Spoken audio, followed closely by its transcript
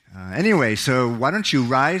Anyway, so why don't you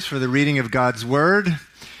rise for the reading of God's Word?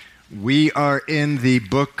 We are in the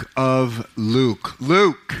book of Luke.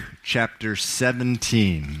 Luke, chapter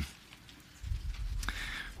 17.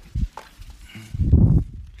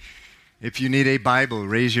 If you need a Bible,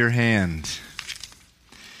 raise your hand.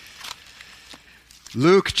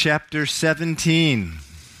 Luke, chapter 17.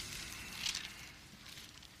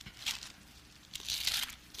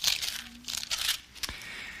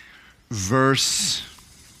 Verse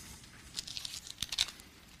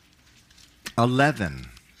 11.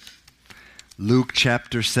 Luke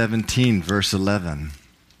chapter 17, verse 11.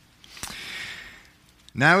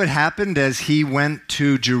 Now it happened as he went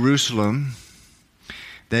to Jerusalem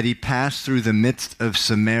that he passed through the midst of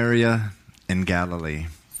Samaria and Galilee.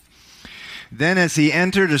 Then as he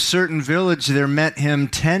entered a certain village, there met him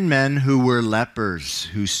 10 men who were lepers,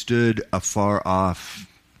 who stood afar off.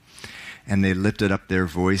 And they lifted up their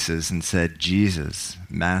voices and said, Jesus,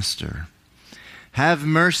 Master, have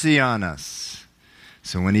mercy on us.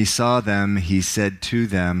 So when he saw them, he said to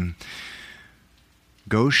them,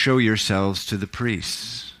 Go show yourselves to the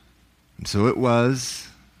priests. And so it was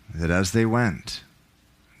that as they went,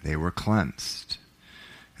 they were cleansed.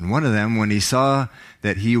 And one of them, when he saw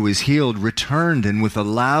that he was healed, returned and with a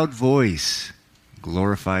loud voice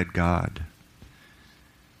glorified God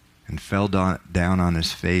and fell down on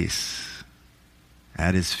his face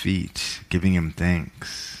at his feet, giving him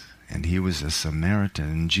thanks. And he was a Samaritan.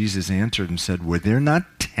 And Jesus answered and said, Were there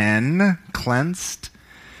not 10 cleansed?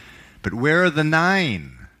 But where are the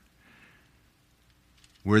 9?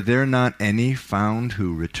 Were there not any found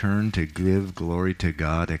who returned to give glory to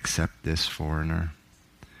God except this foreigner?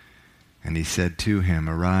 And he said to him,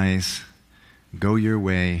 Arise, go your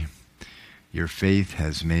way. Your faith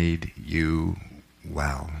has made you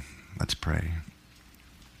well. Let's pray.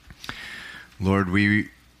 Lord, we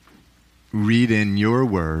read in your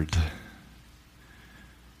word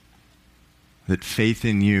that faith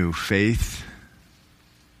in you, faith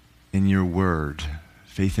in your word,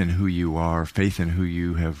 faith in who you are, faith in who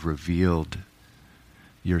you have revealed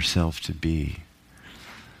yourself to be,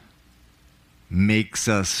 makes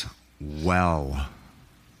us well.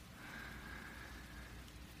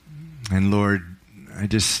 And Lord, I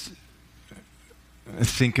just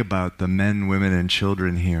think about the men, women, and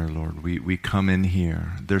children here, Lord. We come in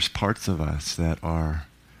here. There's parts of us that are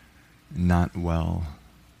not well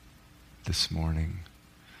this morning.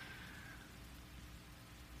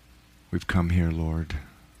 We've come here, Lord,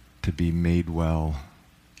 to be made well,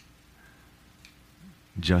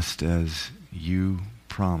 just as you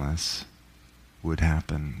promise would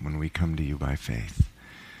happen when we come to you by faith.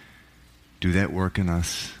 Do that work in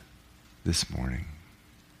us this morning.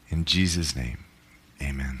 In Jesus' name.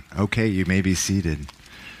 Amen. Okay, you may be seated.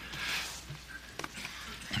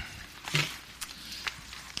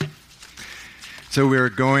 So we're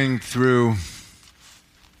going through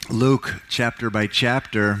Luke chapter by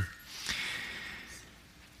chapter.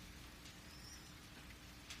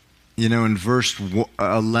 You know, in verse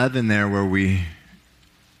 11 there where we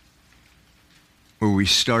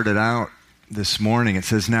started out this morning, it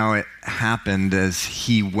says, Now it happened as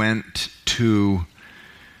he went to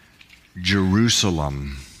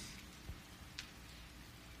Jerusalem.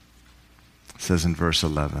 It says in verse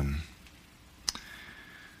 11.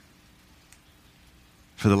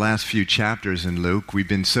 For the last few chapters in Luke, we've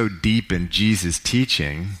been so deep in Jesus'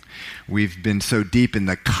 teaching, we've been so deep in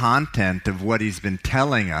the content of what he's been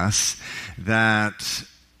telling us that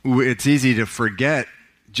it's easy to forget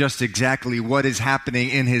just exactly what is happening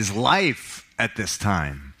in his life at this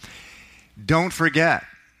time. Don't forget,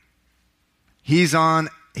 he's on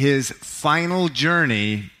his final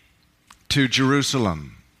journey to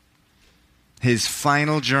Jerusalem. His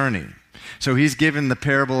final journey. So he's given the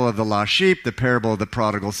parable of the lost sheep, the parable of the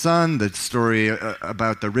prodigal son, the story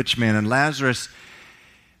about the rich man and Lazarus,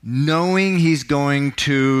 knowing he's going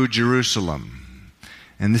to Jerusalem.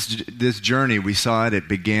 And this journey, we saw it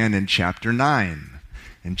began in chapter 9.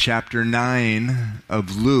 In chapter 9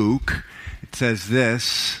 of Luke, it says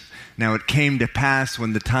this, Now it came to pass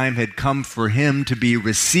when the time had come for him to be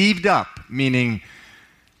received up, meaning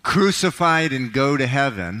crucified and go to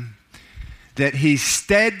heaven, that he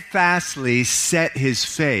steadfastly set his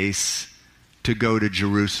face to go to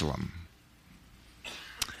Jerusalem.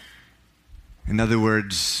 In other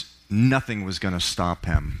words, nothing was going to stop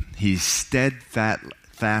him. He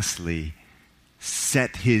steadfastly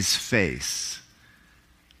set his face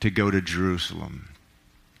to go to Jerusalem.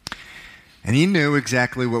 And he knew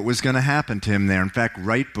exactly what was going to happen to him there. In fact,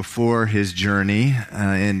 right before his journey,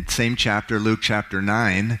 in same chapter, Luke chapter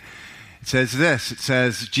 9, it says this. It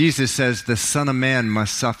says, Jesus says, the Son of Man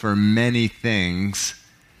must suffer many things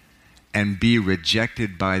and be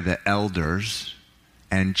rejected by the elders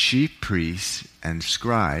and chief priests and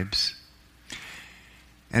scribes,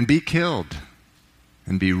 and be killed,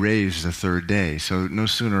 and be raised the third day. So no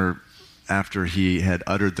sooner after he had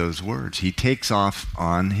uttered those words, he takes off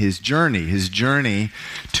on his journey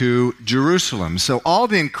to Jerusalem. So all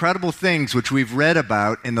the incredible things which we've read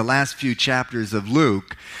about in the last few chapters of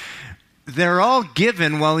Luke, they're all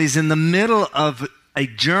given while he's in the middle of a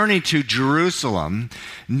journey to Jerusalem,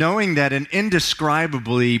 knowing that an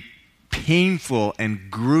indescribably painful and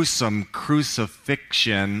gruesome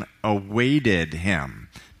crucifixion awaited him.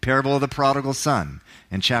 Parable of the prodigal son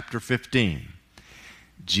in chapter 15.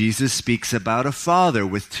 Jesus speaks about a father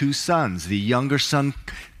with two sons. The younger son,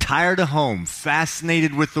 tired of home,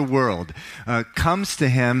 fascinated with the world, comes to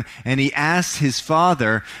him and he asks his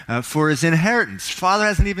father for his inheritance. Father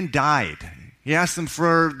hasn't even died. He asks him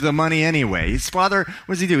for the money anyway. His father,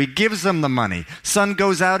 what does he do? He gives him the money. Son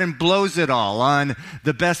goes out and blows it all on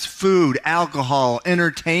the best food, alcohol,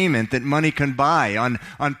 entertainment that money can buy, on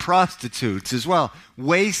prostitutes as well.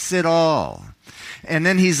 Wastes it all. And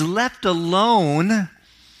then he's left alone.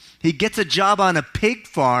 He gets a job on a pig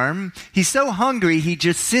farm. He's so hungry, he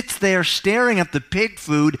just sits there staring at the pig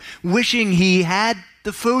food, wishing he had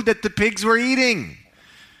the food that the pigs were eating.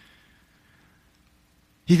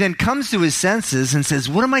 He then comes to his senses and says,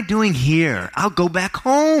 what am I doing here? I'll go back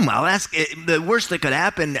home. I'll ask, the worst that could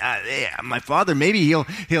happen, my father, maybe he'll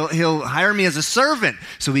hire me as a servant.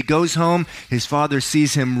 So he goes home. His father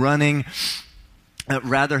sees him running.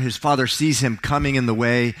 His father sees him coming in the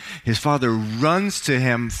way. His father runs to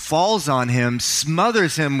him, falls on him,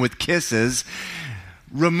 smothers him with kisses,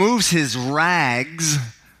 removes his rags,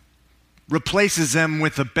 replaces them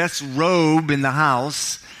with the best robe in the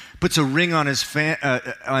house, puts a ring on his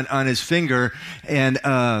on his finger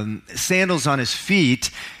and sandals on his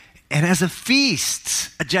feet, and has a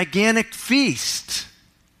feast, a gigantic feast.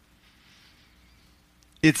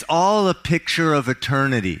 It's all a picture of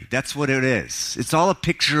eternity. That's what it is. It's all a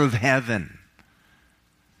picture of heaven.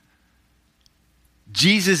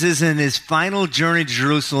 Jesus is in his final journey to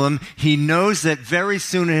Jerusalem. He knows that very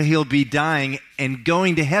soon he'll be dying and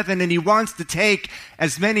going to heaven, and he wants to take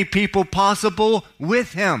as many people possible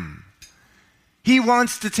with him. He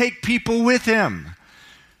wants to take people with him.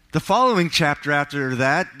 The following chapter after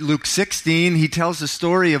that, Luke 16, he tells the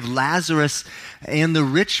story of Lazarus and the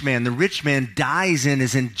rich man. The rich man dies and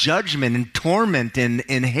is in judgment and torment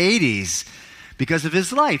in Hades because of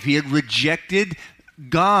his life. He had rejected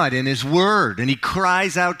God and his word, and he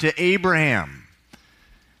cries out to Abraham,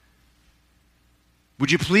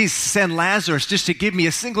 would you please send Lazarus just to give me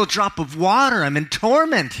a single drop of water? I'm in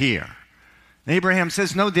torment here. And Abraham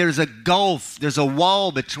says, no, there's a gulf, there's a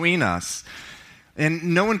wall between us.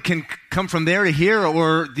 And no one can come from there to here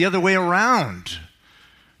or the other way around.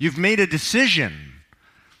 You've made a decision.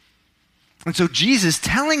 And so Jesus,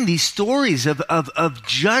 telling these stories of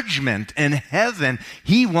judgment and heaven,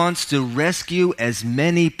 he wants to rescue as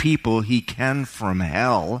many people he can from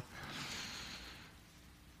hell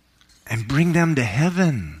and bring them to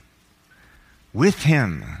heaven with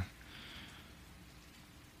him.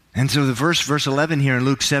 And so the verse 11 here in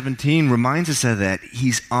Luke 17 reminds us of that.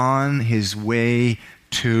 He's on his way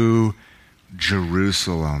to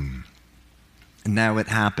Jerusalem. And now it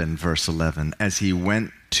happened, verse 11, as he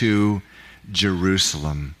went to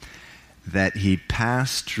Jerusalem, that he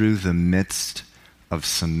passed through the midst of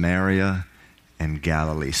Samaria and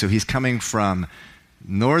Galilee. So he's coming from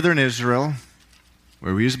northern Israel,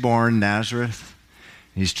 where he was born, Nazareth.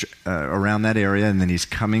 He's around that area, and then he's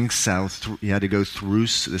coming south. He had to go through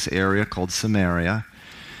this area called Samaria.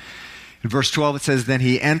 In verse 12, it says, then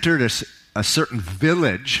he entered a certain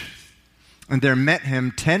village, and there met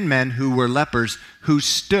him 10 men who were lepers, who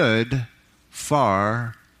stood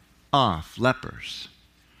far off, lepers.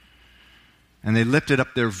 And they lifted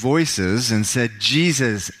up their voices and said,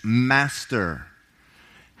 Jesus, Master,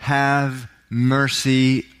 have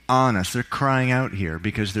mercy on us. They're crying out here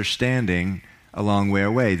because they're standing a long way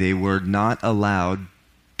away. They were not allowed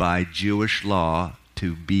by Jewish law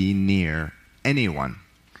to be near anyone.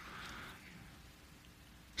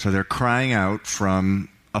 So they're crying out from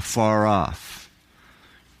afar off.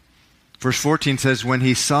 Verse 14 says, when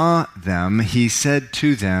he saw them, he said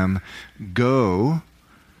to them, go,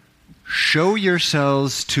 show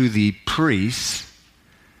yourselves to the priests.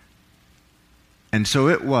 And so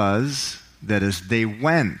it was that as they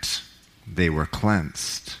went, they were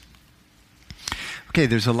cleansed. Okay,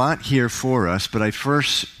 there's a lot here for us, but I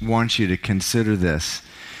first want you to consider this.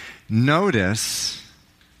 Notice,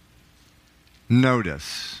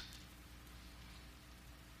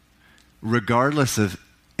 regardless of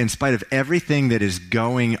in spite of everything that is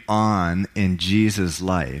going on in Jesus'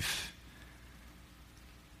 life,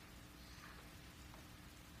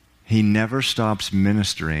 he never stops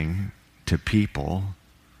ministering to people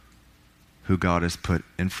who God has put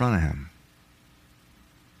in front of him.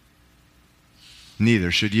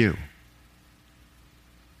 Neither should you.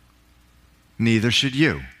 Neither should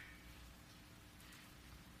you.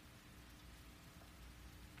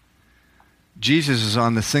 Jesus is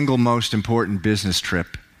on the single most important business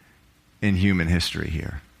trip in human history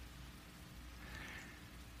here.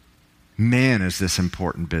 Man is this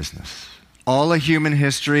important business. All of human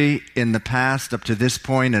history in the past up to this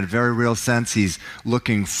point, in a very real sense, he's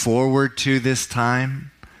looking forward to this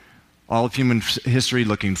time. All of human history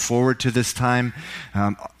looking forward to this time.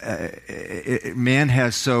 Man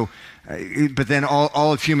has so, but then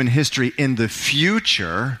all of human history in the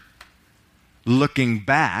future, looking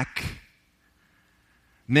back,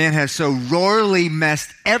 man has so royally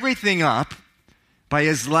messed everything up by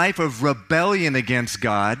his life of rebellion against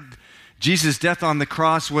God. Jesus' death on the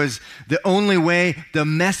cross was the only way the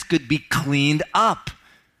mess could be cleaned up.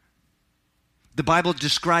 The Bible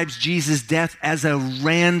describes Jesus' death as a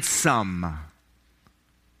ransom,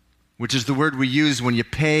 which is the word we use when you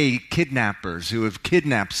pay kidnappers who have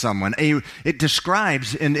kidnapped someone. It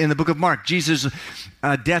describes in the book of Mark Jesus'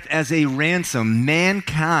 death as a ransom.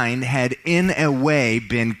 Mankind had in a way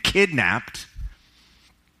been kidnapped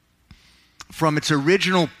from its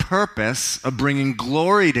original purpose of bringing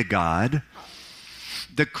glory to God.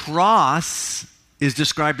 The cross is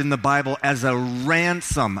described in the Bible as a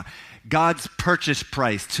ransom, God's purchase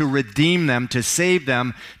price to redeem them, to save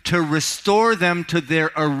them, to restore them to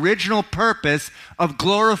their original purpose of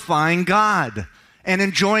glorifying God and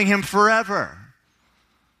enjoying Him forever.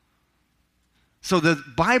 So the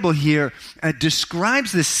Bible here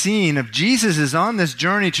describes the scene of Jesus is on this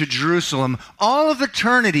journey to Jerusalem. All of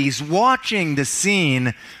eternity's watching the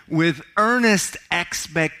scene with earnest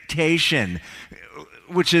expectation,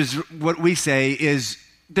 which is what we say is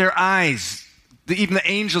their eyes, even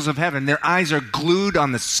the angels of heaven, their eyes are glued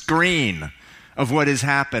on the screen of what is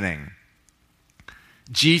happening.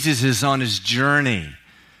 Jesus is on his journey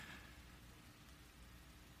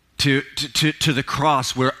to the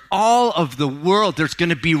cross, where all of the world, there's going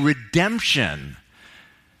to be redemption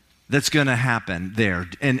that's going to happen there.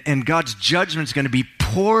 And God's judgment is going to be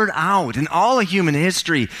poured out. And all of human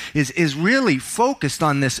history is really focused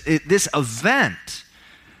on this event.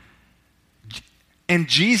 And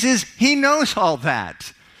Jesus, he knows all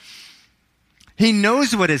that. He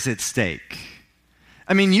knows what is at stake.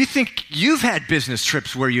 I mean, you think you've had business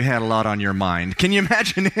trips where you had a lot on your mind. Can you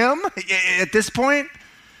imagine him at this point?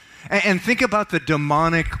 And think about the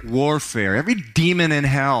demonic warfare, every demon in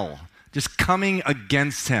hell just coming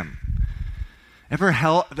against him. Ever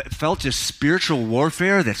felt just spiritual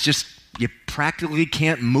warfare that's just, you practically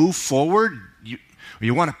can't move forward?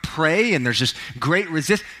 You want to pray and there's just great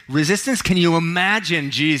resistance? Can you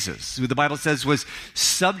imagine Jesus, who the Bible says was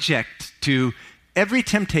subject to every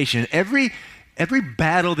temptation, every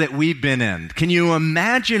battle that we've been in? Can you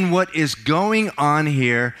imagine what is going on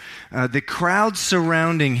here? The crowd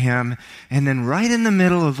surrounding him, and then right in the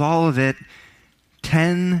middle of all of it,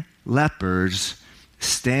 10 lepers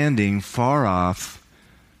standing far off,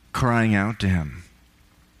 crying out to him.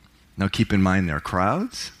 Now keep in mind, there are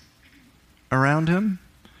crowds around him.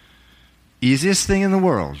 Easiest thing in the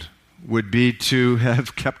world would be to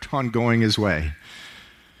have kept on going his way.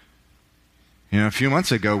 You know, a few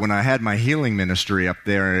months ago when I had my healing ministry up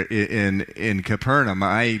there in Capernaum,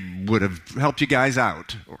 I would have helped you guys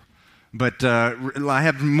out. But I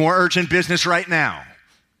have more urgent business right now.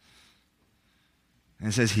 And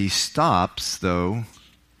it says he stops, though,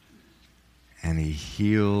 and he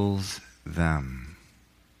heals them.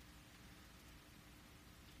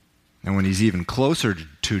 And when he's even closer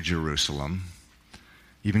to Jerusalem,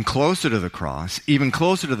 even closer to the cross, even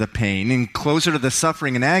closer to the pain, and closer to the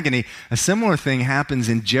suffering and agony, a similar thing happens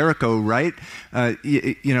in Jericho, right?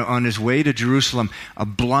 On his way to Jerusalem, a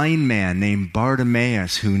blind man named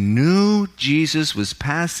Bartimaeus, who knew Jesus was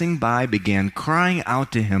passing by, began crying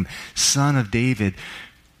out to him, "Son of David,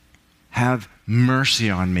 have mercy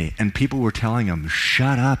on me." And people were telling him,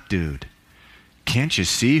 "Shut up, dude. Can't you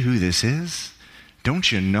see who this is?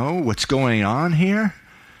 Don't you know what's going on here?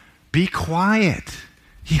 Be quiet."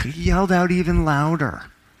 He yelled out even louder.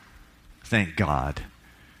 Thank God.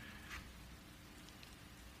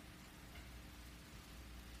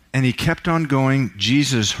 And he kept on going.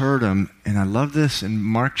 Jesus heard him. And I love this. In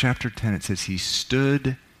Mark chapter 10, it says he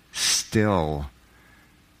stood still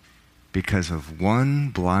because of one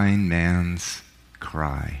blind man's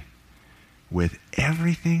cry. with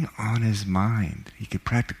everything on his mind. He could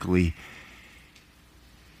practically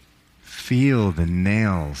feel the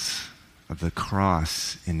nails of the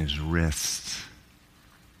cross in his wrists.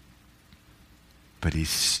 But he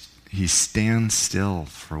stands still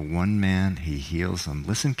for one man. He heals him.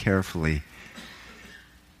 Listen carefully.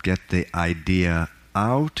 Get the idea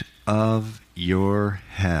out of your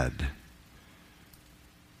head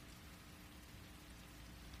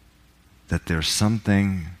that there's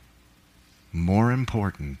something more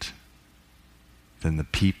important than the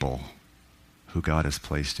people who God has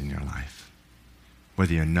placed in your life.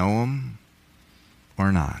 Whether you know them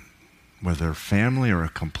or not, whether they're family or a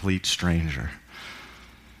complete stranger.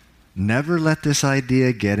 Never let this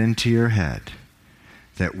idea get into your head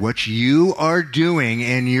that what you are doing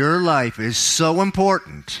in your life is so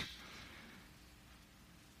important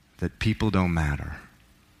that people don't matter.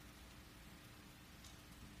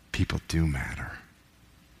 People do matter.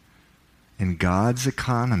 In God's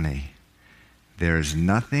economy, there is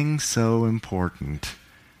nothing so important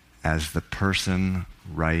as the person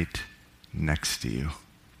right next to you.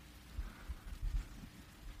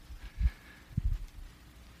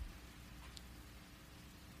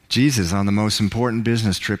 Jesus on the most important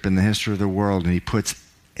business trip in the history of the world, and he puts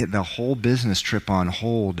the whole business trip on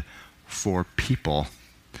hold for people.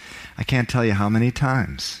 I can't tell you how many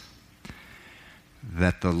times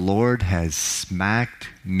that the Lord has smacked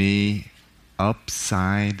me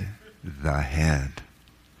upside the head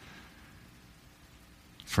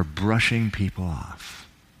for brushing people off.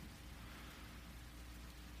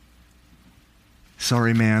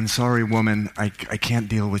 Sorry, man. Sorry, woman. I can't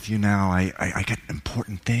deal with you now. I got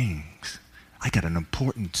important things. I got an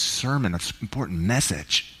important sermon, an important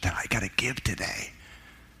message that I got to give today.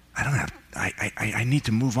 I need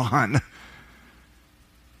to move on.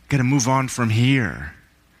 Got to move on from here.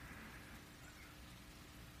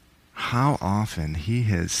 How often he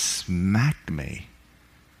has smacked me,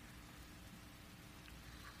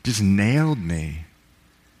 just nailed me,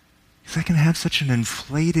 because I can have such an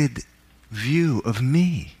inflated view of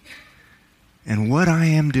me and what I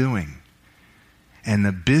am doing and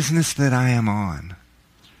the business that I am on.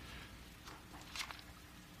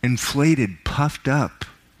 Inflated, puffed up,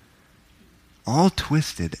 all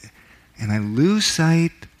twisted, and I lose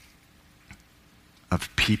sight of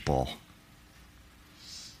people.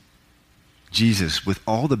 Jesus, with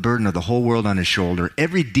all the burden of the whole world on his shoulder,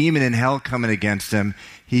 every demon in hell coming against him,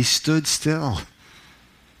 he stood still.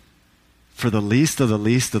 For the least of the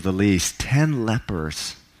least of the least, 10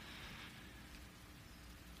 lepers.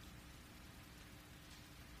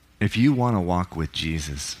 If you want to walk with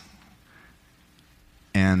Jesus,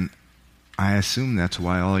 and I assume that's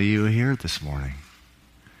why all of you are here this morning,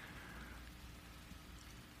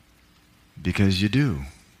 because you do.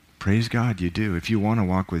 Praise God, you do. If you want to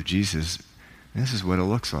walk with Jesus, this is what it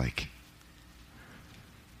looks like.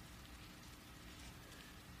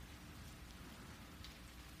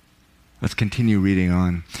 Let's continue reading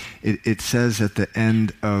on. It says at the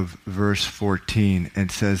end of verse 14,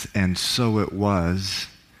 it says, and so it was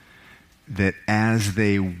that as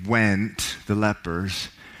they went, the lepers,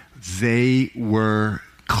 they were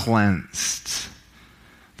cleansed.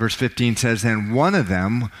 Verse 15 says, and one of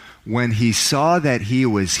them, when he saw that he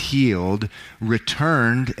was healed,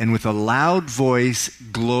 returned and with a loud voice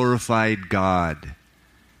glorified God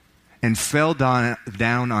and fell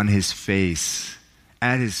down on his face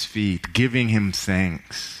at his feet, giving him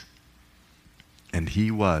thanks. And he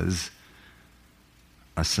was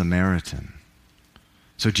a Samaritan.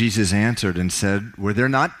 So Jesus answered and said, were there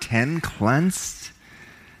not 10 cleansed?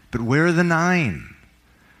 But where are the 9?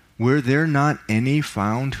 Were there not any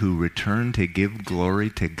found who returned to give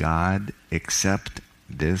glory to God except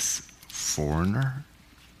this foreigner?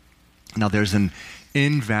 Now there's an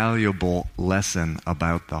invaluable lesson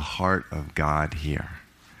about the heart of God here.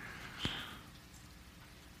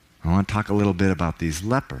 I want to talk a little bit about these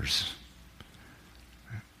lepers.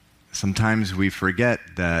 Sometimes we forget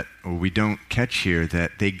that, or we don't catch here,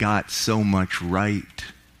 that they got so much right.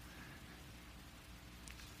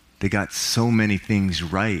 They got so many things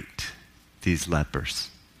right, these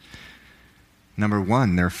lepers. Number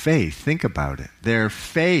one, their faith. Think about it. Their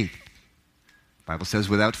faith. The Bible says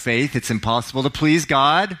without faith, it's impossible to please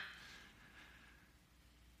God.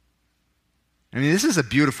 I mean, this is a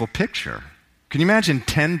beautiful picture. Can you imagine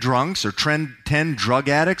 10 drunks or 10 drug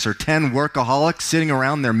addicts or 10 workaholics sitting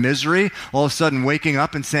around their misery, all of a sudden waking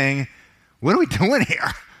up and saying, what are we doing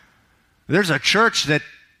here? There's a church that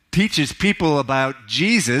teaches people about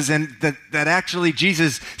Jesus and that actually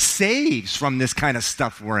Jesus saves from this kind of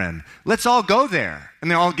stuff we're in. Let's all go there. And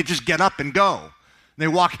they all just get up and go. They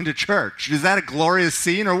walk into church. Is that a glorious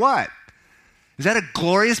scene or what? Is that a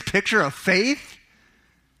glorious picture of faith?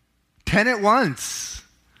 10 at once.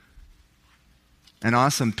 An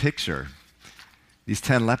awesome picture. These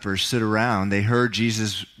 10 lepers stood around. They heard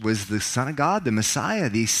Jesus was the Son of God, the Messiah.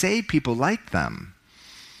 He saved people like them.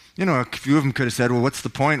 You know, a few of them could have said, well, what's the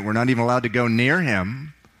point? We're not even allowed to go near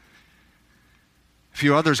him. A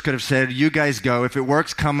few others could have said, you guys go. If it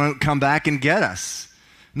works, come back and get us.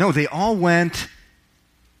 No, they all went,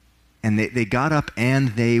 and they got up and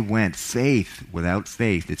they went. Faith. Without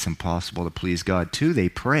faith, it's impossible to please God. 2, they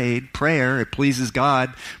prayed. Prayer, it pleases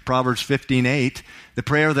God. Proverbs 15:8. The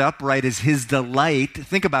prayer of the upright is his delight.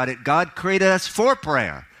 Think about it. God created us for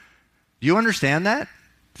prayer. Do you understand that?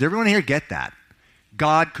 Does everyone here get that?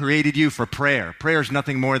 God created you for prayer. Prayer is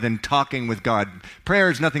nothing more than talking with God. Prayer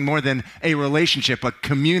is nothing more than a relationship, a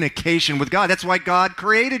communication with God. That's why God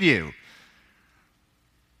created you.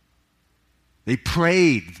 They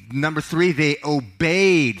prayed. Number 3, they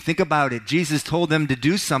obeyed. Think about it. Jesus told them to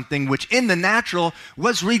do something which in the natural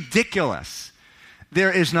was ridiculous.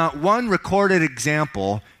 There is not one recorded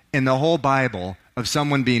example in the whole Bible of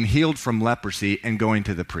someone being healed from leprosy and going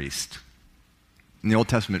to the priest. In the Old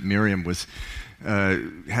Testament, Miriam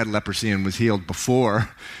had leprosy and was healed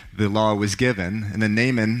before the law was given. And then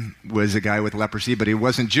Naaman was a guy with leprosy, but he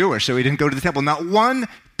wasn't Jewish, so he didn't go to the temple. Not one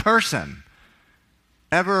person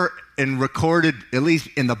ever recorded, at least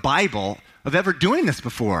in the Bible, of ever doing this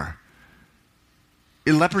before.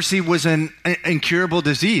 Leprosy was an incurable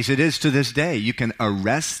disease. It is to this day. You can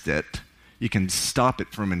arrest it. You can stop it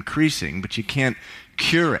from increasing, but you can't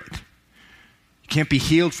cure it. You can't be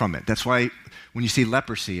healed from it. That's why when you see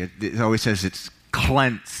leprosy, it always says it's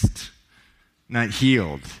cleansed, not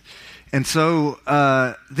healed. And so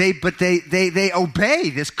they obey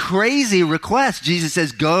this crazy request. Jesus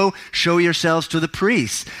says, go show yourselves to the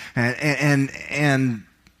priests. And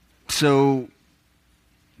so,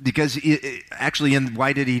 because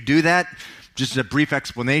why did he do that? Just a brief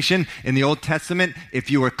explanation. In the Old Testament,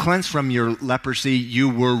 if you were cleansed from your leprosy, you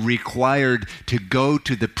were required to go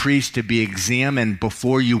to the priest to be examined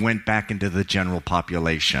before you went back into the general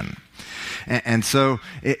population. And so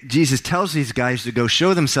Jesus tells these guys to go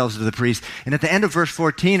show themselves to the priest. And at the end of verse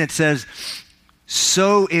 14, it says,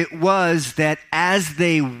 so it was that as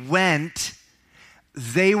they went,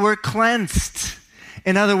 they were cleansed.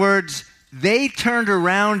 In other words, they turned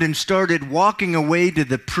around and started walking away to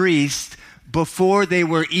the priest before they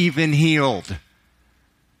were even healed.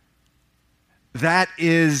 That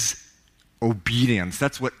is obedience.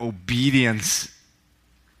 That's what obedience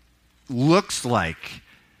looks like.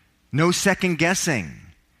 No second guessing.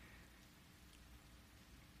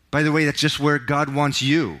 By the way, that's just where God wants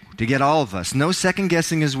you to get all of us. No second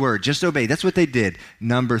guessing his word. Just obey. That's what they did.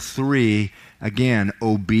 Number 3, again,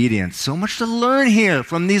 obedience. So much to learn here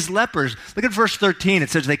from these lepers. Look at verse 13. It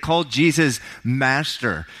says they called Jesus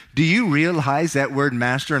master. Do you realize that word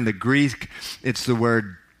master in the Greek? It's the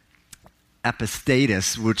word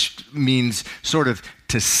epistatus, which means sort of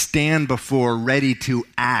to stand before, ready to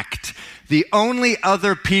act. The only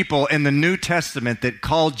other people in the New Testament that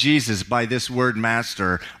called Jesus by this word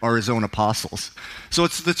master are his own apostles. So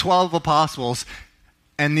it's the 12 apostles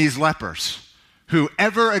and these lepers who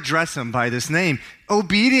ever address him by this name.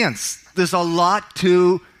 Obedience. There's a lot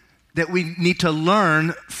that we need to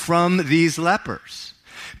learn from these lepers.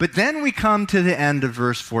 But then we come to the end of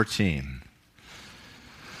verse 14.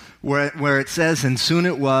 Where it says, and soon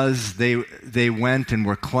it was, they went and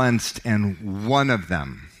were cleansed, and one of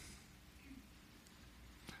them,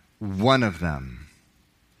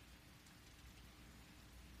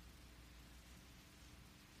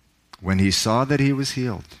 when he saw that he was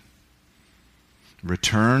healed,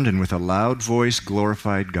 returned and with a loud voice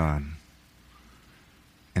glorified God.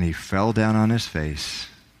 And he fell down on his face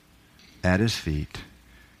at his feet,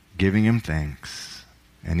 giving him thanks.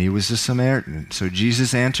 And he was a Samaritan. So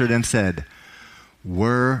Jesus answered and said,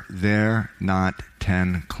 were there not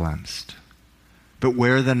 10 cleansed? But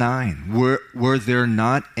where are the 9? Were there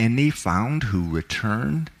not any found who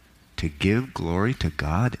returned to give glory to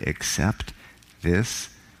God except this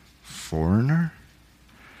foreigner?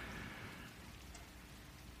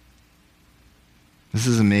 This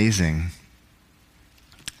is amazing.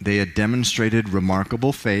 They had demonstrated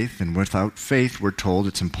remarkable faith, and without faith, we're told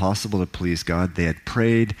it's impossible to please God. They had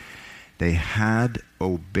prayed. They had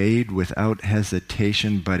obeyed without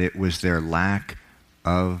hesitation, but it was their lack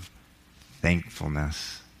of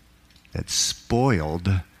thankfulness that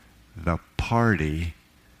spoiled the party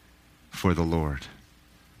for the Lord.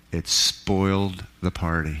 It spoiled the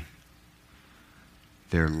party.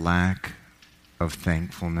 Their lack of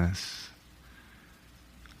thankfulness.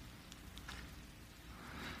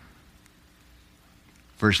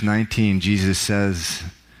 Verse 19, Jesus says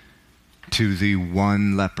to the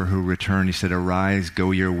one leper who returned, he said, "Arise,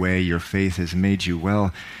 go your way, your faith has made you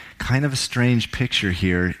well." Kind of a strange picture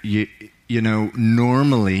here. You know,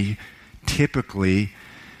 normally, typically,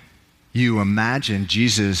 you imagine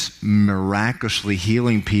Jesus miraculously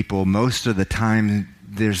healing people. Most of the time,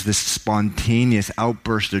 there's this spontaneous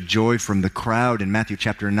outburst of joy from the crowd. In Matthew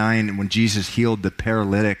chapter 9, when Jesus healed the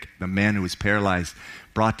paralytic, the man who was paralyzed,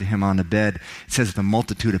 brought to him on a bed, it says the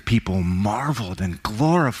multitude of people marveled and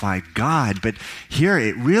glorified God. But here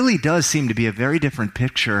it really does seem to be a very different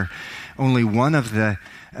picture. Only one of the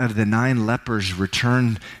 9 lepers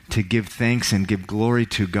returned to give thanks and give glory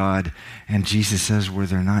to God. And Jesus says, were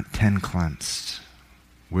there not 10 cleansed?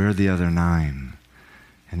 Where are the other 9?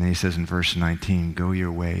 And then he says in verse 19, go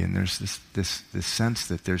your way. And there's this sense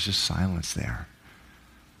that there's just silence there.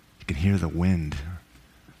 You can hear the wind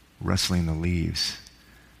rustling the leaves.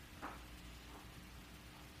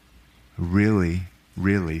 Really,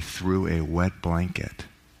 really threw a wet blanket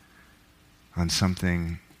on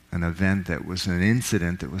something, an event that was an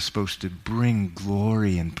incident that was supposed to bring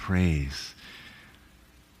glory and praise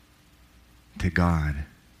to God.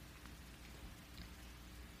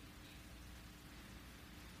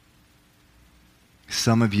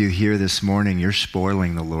 Some of you here this morning, you're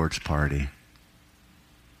spoiling the Lord's party.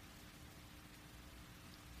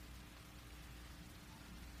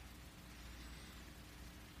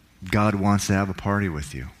 God wants to have a party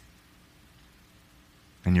with you,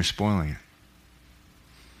 and you're spoiling it.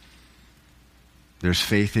 There's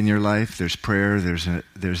faith in your life, there's prayer, there's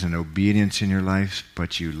an obedience in your life,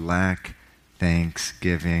 but you lack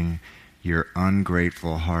thanksgiving. Your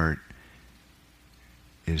ungrateful heart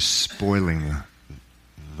is spoiling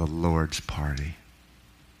the Lord's party.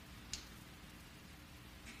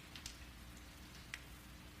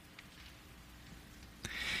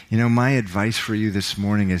 You know, my advice for you this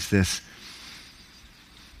morning is this,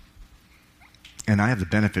 and I have the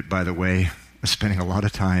benefit, by the way, of spending a lot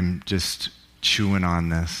of time just chewing on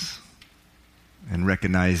this and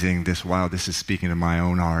recognizing this, wow, this is speaking to my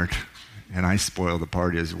own heart, and I spoil the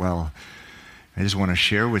party as well. I just want to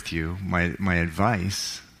share with you my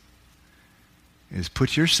advice is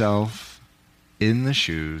put yourself in the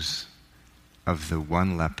shoes of the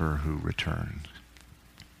one leper who returned.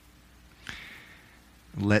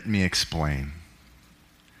 Let me explain.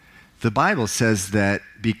 The Bible says that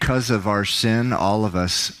because of our sin, all of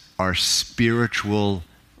us are spiritual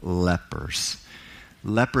lepers.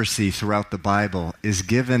 Leprosy throughout the Bible is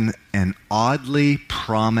given an oddly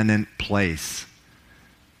prominent place.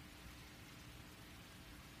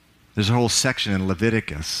 There's a whole section in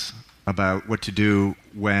Leviticus about what to do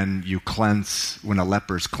when a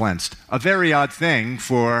leper's cleansed. A very odd thing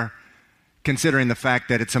for considering the fact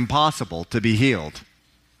that it's impossible to be healed.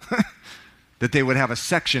 That they would have a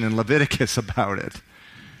section in Leviticus about it.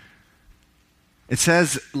 It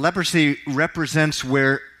says leprosy represents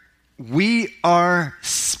where we are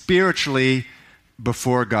spiritually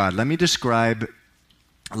before God. Let me describe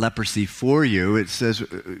leprosy for you. It says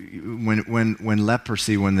when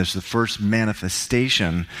leprosy, when there's the first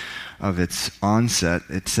manifestation of its onset,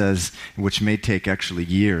 it says, which may take actually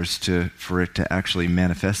years for it to actually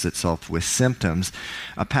manifest itself with symptoms,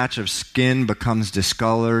 a patch of skin becomes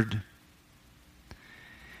discolored.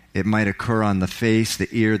 It might occur on the face, the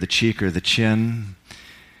ear, the cheek, or the chin.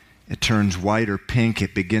 It turns white or pink.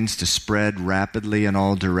 It begins to spread rapidly in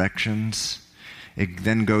all directions. It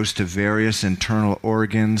then goes to various internal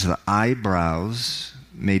organs. The eyebrows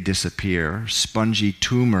may disappear. Spongy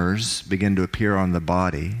tumors begin to appear on the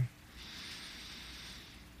body.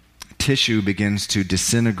 Tissue begins to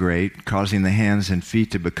disintegrate, causing the hands and feet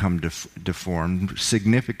to become deformed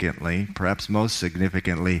significantly, perhaps most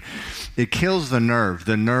significantly. It kills the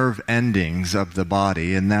nerve endings of the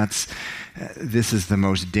body, and this is the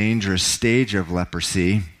most dangerous stage of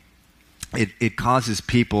leprosy. It causes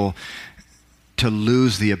people to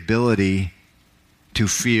lose the ability to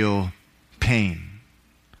feel pain.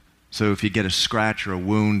 So if you get a scratch or a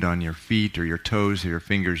wound on your feet or your toes or your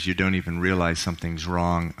fingers, you don't even realize something's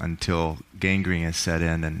wrong until gangrene has set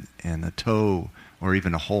in and a toe or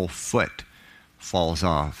even a whole foot falls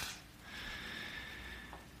off.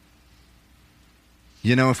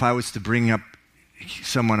 You know, if I was to bring up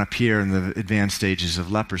someone up here in the advanced stages of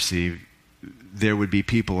leprosy, there would be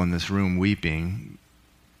people in this room weeping.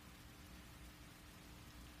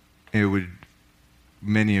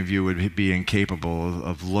 Many of you would be incapable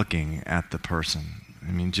of looking at the person. I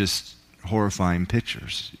mean, just horrifying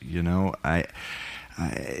pictures, you know.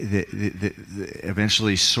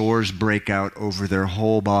 Eventually sores break out over their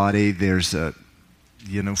whole body. There's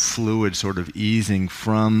fluid sort of easing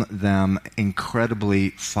from them,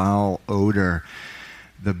 incredibly foul odor.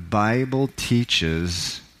 The Bible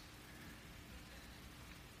teaches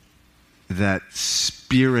that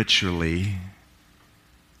spiritually,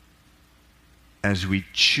 as we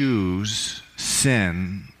choose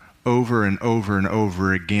sin over and over and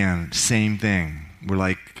over again, same thing. We're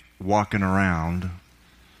like walking around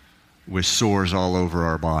with sores all over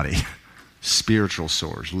our body. Spiritual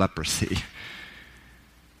sores, leprosy.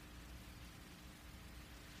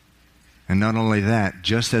 And not only that,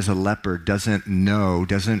 just as a leper doesn't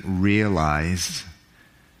realize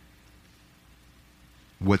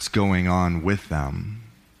what's going on with them,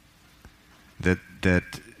 that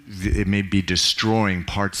it may be destroying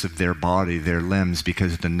parts of their body, their limbs,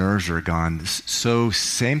 because the nerves are gone. So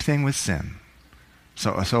same thing with sin.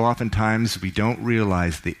 So oftentimes we don't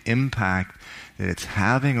realize the impact that it's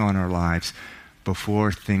having on our lives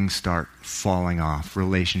before things start falling off.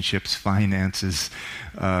 Relationships, finances,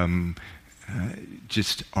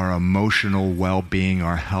 just our emotional well-being,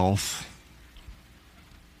 our health.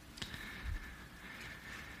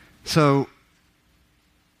 So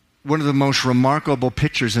one of the most remarkable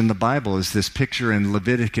pictures in the Bible is this picture in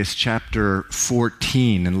Leviticus chapter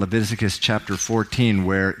 14. In Leviticus chapter 14,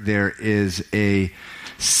 where there is a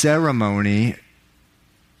ceremony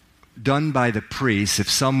done by the priest. If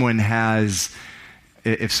someone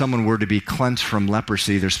were to be cleansed from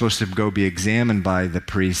leprosy, they're supposed to go be examined by the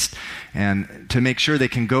priest and to make sure they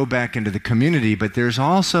can go back into the community. But there's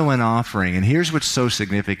also an offering. And here's what's so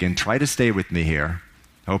significant. Try to stay with me here.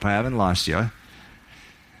 Hope I haven't lost you.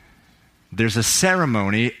 There's a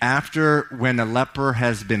ceremony after when a leper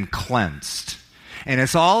has been cleansed. And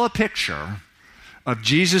it's all a picture of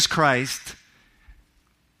Jesus Christ,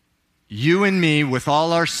 you and me with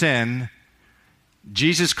all our sin,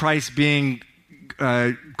 Jesus Christ being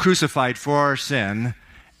crucified for our sin,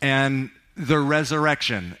 and the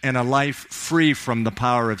resurrection and a life free from the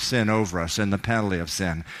power of sin over us and the penalty of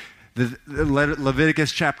sin.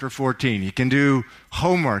 Leviticus chapter 14. You can do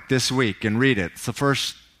homework this week and read it. It's the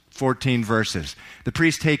first 14 verses. The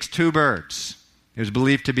priest takes 2 birds. It was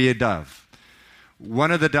believed to be a dove.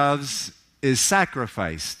 One of the doves is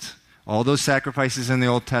sacrificed. All those sacrifices in the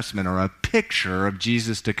Old Testament are a picture of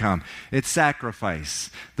Jesus to come. It's sacrifice.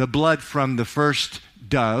 The blood from the first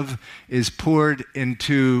dove is poured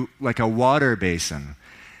into like a water basin.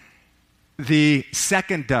 The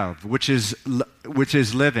second dove, which is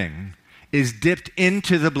living, is dipped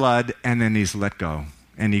into the blood, and then he's let go,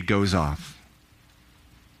 and he goes off.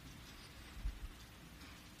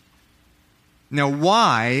 Now,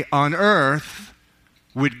 why on earth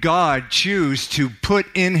would God choose to put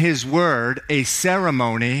in His Word a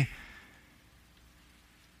ceremony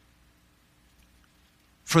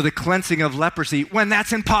for the cleansing of leprosy when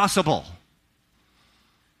that's impossible?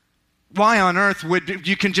 Why on earth would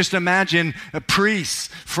you can just imagine priests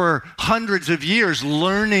for hundreds of years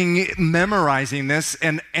learning, memorizing this,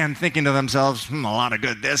 and thinking to themselves, a lot of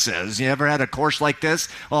good this is. You ever had a course like this?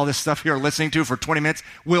 All this stuff you're listening to for 20 minutes?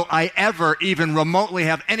 Will I ever even remotely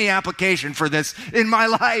have any application for this in my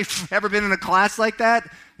life? Ever been in a class like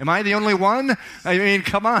that? Am I the only one? I mean,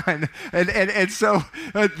 come on. And so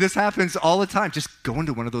this happens all the time. Just go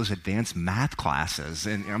into one of those advanced math classes.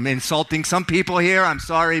 And I'm insulting some people here. I'm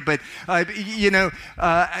sorry. But,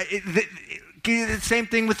 same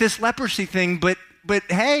thing with this leprosy thing. But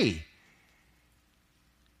hey,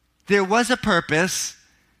 there was a purpose.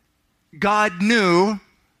 God knew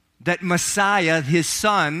that Messiah, His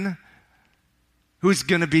Son, who's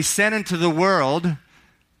going to be sent into the world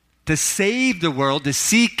to save the world, to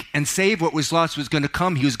seek and save what was lost, was going to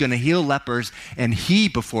come. He was going to heal lepers. And He,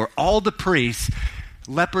 before all the priests,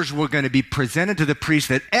 lepers were going to be presented to the priest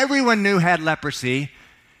that everyone knew had leprosy.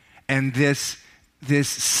 And this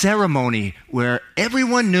ceremony where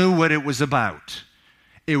everyone knew what it was about.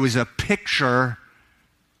 It was a picture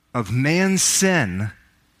of man's sin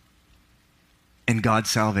and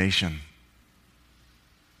God's salvation.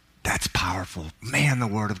 That's powerful. Man, the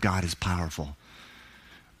Word of God is powerful.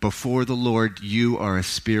 Before the Lord, you are a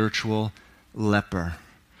spiritual leper.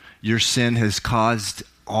 Your sin has caused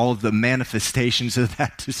all the manifestations of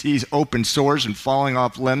that disease, open sores and falling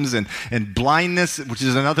off limbs and blindness, which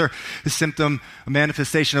is another symptom, a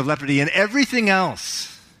manifestation of leprosy, and everything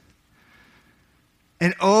else.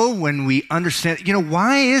 And when we understand,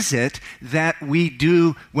 why is it that we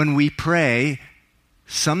do, when we pray,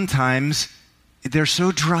 sometimes they're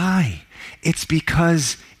so dry? It's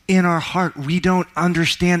because in our heart, we don't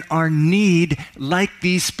understand our need like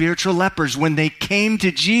these spiritual lepers. When they came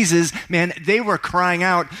to Jesus, man, they were crying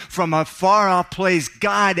out from a far off place,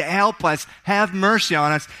 God, help us, have mercy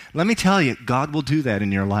on us. Let me tell you, God will do that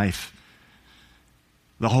in your life.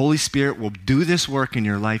 The Holy Spirit will do this work in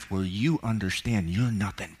your life where you understand you're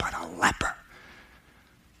nothing but a leper.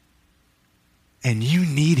 And you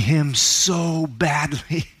need him so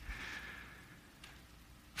badly.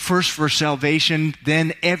 First for salvation,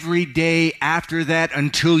 then every day after that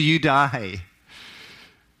until you die.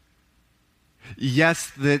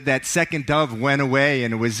 Yes, that second dove went away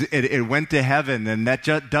and it went to heaven, and that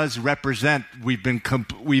does represent we've been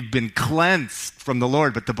cleansed from the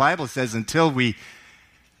Lord. But the Bible says until we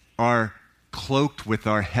are cloaked with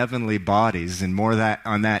our heavenly bodies, and more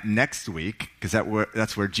on that next week, because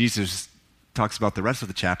that's where Jesus talks about the rest of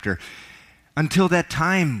the chapter. Until that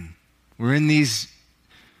time, we're in these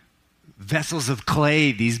vessels of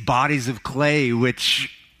clay, these bodies of clay,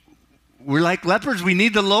 which we're like lepers. We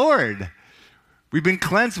need the Lord. We've been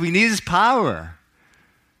cleansed. We need his power.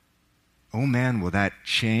 Oh man, will that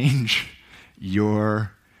change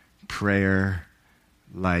your prayer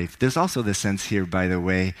life? There's also the sense here, by the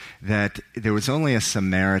way, that there was only a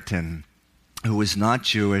Samaritan who was not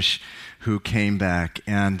Jewish who came back.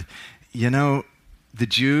 And, you know, the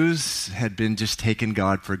Jews had been just taking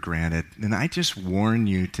God for granted. And I just warn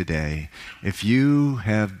you today, if you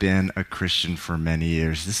have been a Christian for many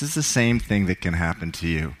years, this is the same thing that can happen to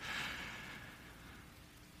you.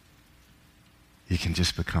 You can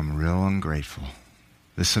just become real ungrateful.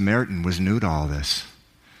 The Samaritan was new to all this.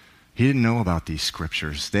 He didn't know about these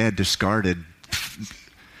scriptures. They had discarded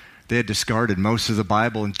most of the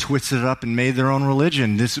Bible and twisted it up and made their own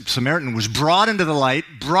religion. This Samaritan was brought into the light,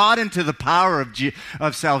 brought into the power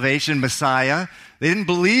of salvation, Messiah.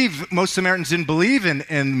 Most Samaritans didn't believe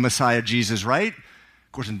in Messiah Jesus, right?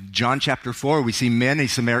 Of course, in John chapter 4, we see many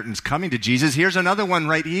Samaritans coming to Jesus. Here's another one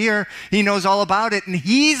right here. He knows all about it, and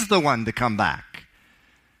he's the one to come back.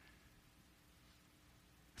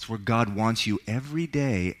 It's where God wants you every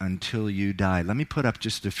day until you die. Let me put up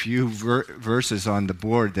just a few verses on the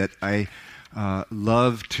board that I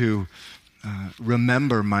love to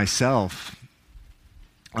remember myself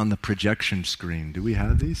on the projection screen. Do we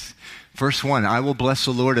have these? First one, I will bless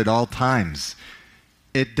the Lord at all times.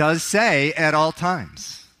 It does say at all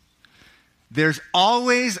times. There's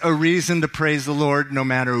always a reason to praise the Lord no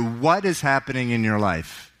matter what is happening in your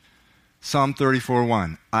life. Psalm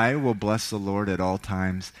 34:1, I will bless the Lord at all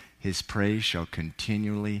times. His praise shall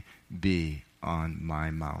continually be on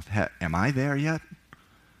my mouth. Am I there yet?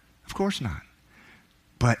 Of course not.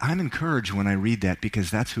 But I'm encouraged when I read that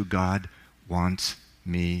because that's who God wants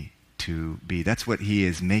me to be. That's what he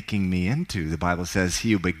is making me into. The Bible says,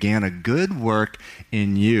 he who began a good work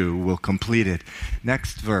in you will complete it.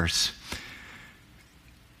 Next verse.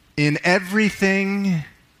 In everything,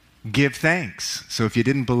 give thanks. So if you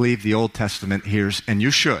didn't believe the Old Testament, and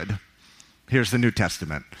you should, here's the New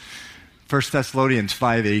Testament. 1 Thessalonians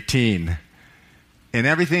 5:18. In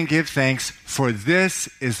everything give thanks, for this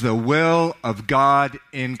is the will of God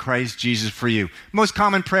in Christ Jesus for you. Most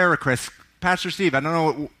common prayer request, Pastor Steve, I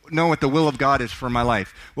don't know what the will of God is for my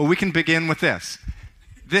life. Well, we can begin with this.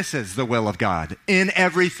 This is the will of God. In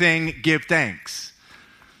everything give thanks.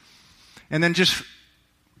 And then just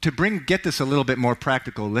to get this a little bit more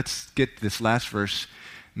practical, let's get this last verse.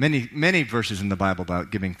 Many verses in the Bible about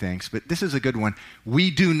giving thanks, but this is a good one. We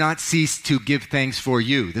do not cease to give thanks for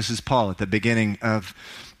you. This is Paul at the beginning of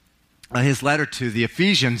his letter to the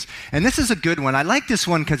Ephesians. And this is a good one. I like this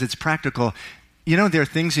one because it's practical. You know, there are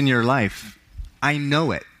things in your life. I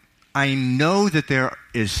know it. I know that there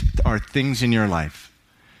are things in your life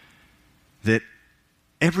that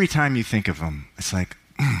every time you think of them, it's like,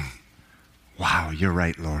 wow, you're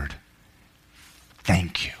right, Lord.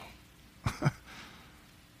 Thank you.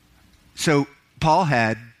 So Paul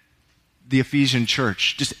had the Ephesian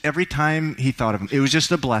church, just every time he thought of them, it was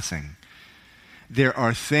just a blessing. There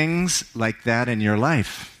are things like that in your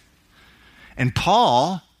life. And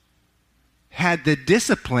Paul had the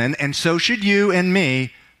discipline, and so should you and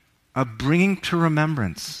me, of bringing to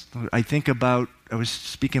remembrance. I was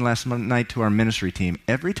speaking last night to our ministry team.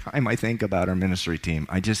 Every time I think about our ministry team,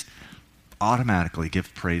 I just automatically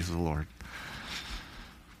give praise to the Lord.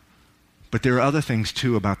 But there are other things,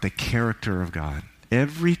 too, about the character of God.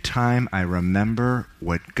 Every time I remember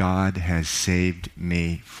what God has saved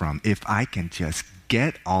me from, if I can just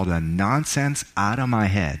get all the nonsense out of my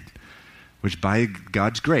head, which by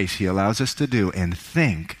God's grace he allows us to do, and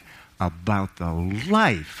think about the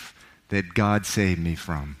life that God saved me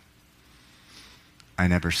from, I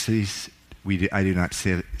never cease I do not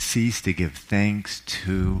cease to give thanks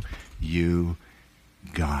to you,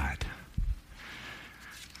 God.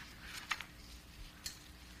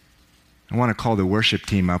 I want to call the worship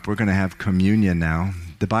team up. We're going to have communion now.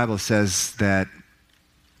 The Bible says that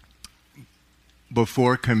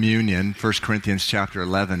before communion, 1 Corinthians chapter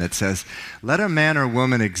 11, it says, let a man or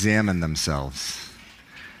woman examine themselves.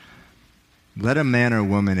 Let a man or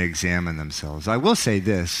woman examine themselves. I will say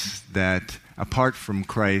this, that apart from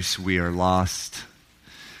Christ, we are lost.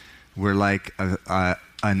 We're like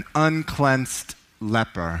an uncleansed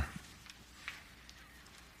leper,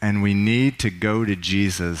 and we need to go to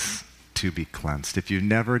Jesus to be cleansed. If you've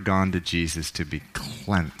never gone to Jesus to be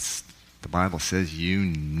cleansed, the Bible says you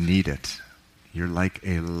need it. You're like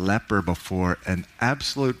a leper before an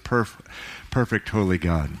absolute perfect holy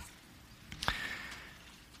God.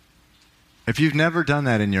 If you've never done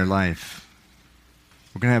that in your life,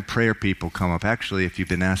 we're going to have prayer people come up. Actually, if you've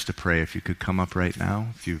been asked to pray, if you could come up right now.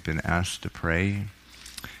 If you've been asked to pray,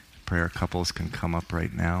 prayer couples can come up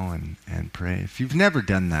right now and pray. If you've never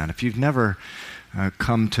done that, if you've never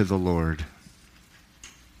come to the Lord.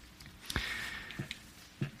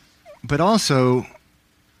 But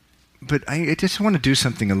I just want to do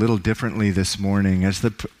something a little differently this morning.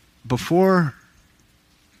 Before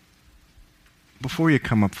you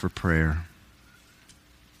come up for prayer,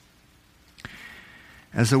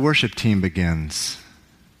 as the worship team begins,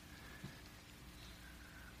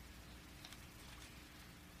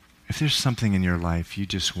 if there's something in your life you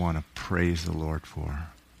just want to praise the Lord for,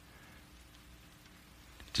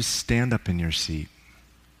 just stand up in your seat,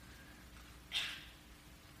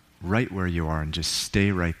 right where you are, and just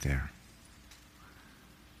stay right there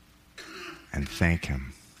and thank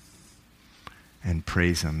Him and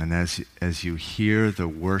praise Him. And as you hear the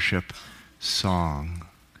worship song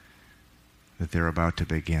that they're about to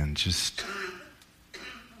begin, just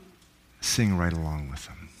sing right along with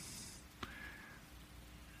them.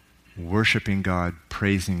 Worshiping God,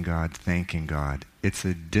 praising God, thanking God. It's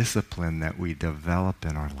a discipline that we develop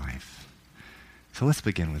in our life. So let's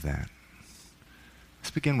begin with that.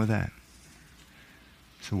 Let's begin with that.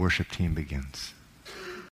 So the worship team begins.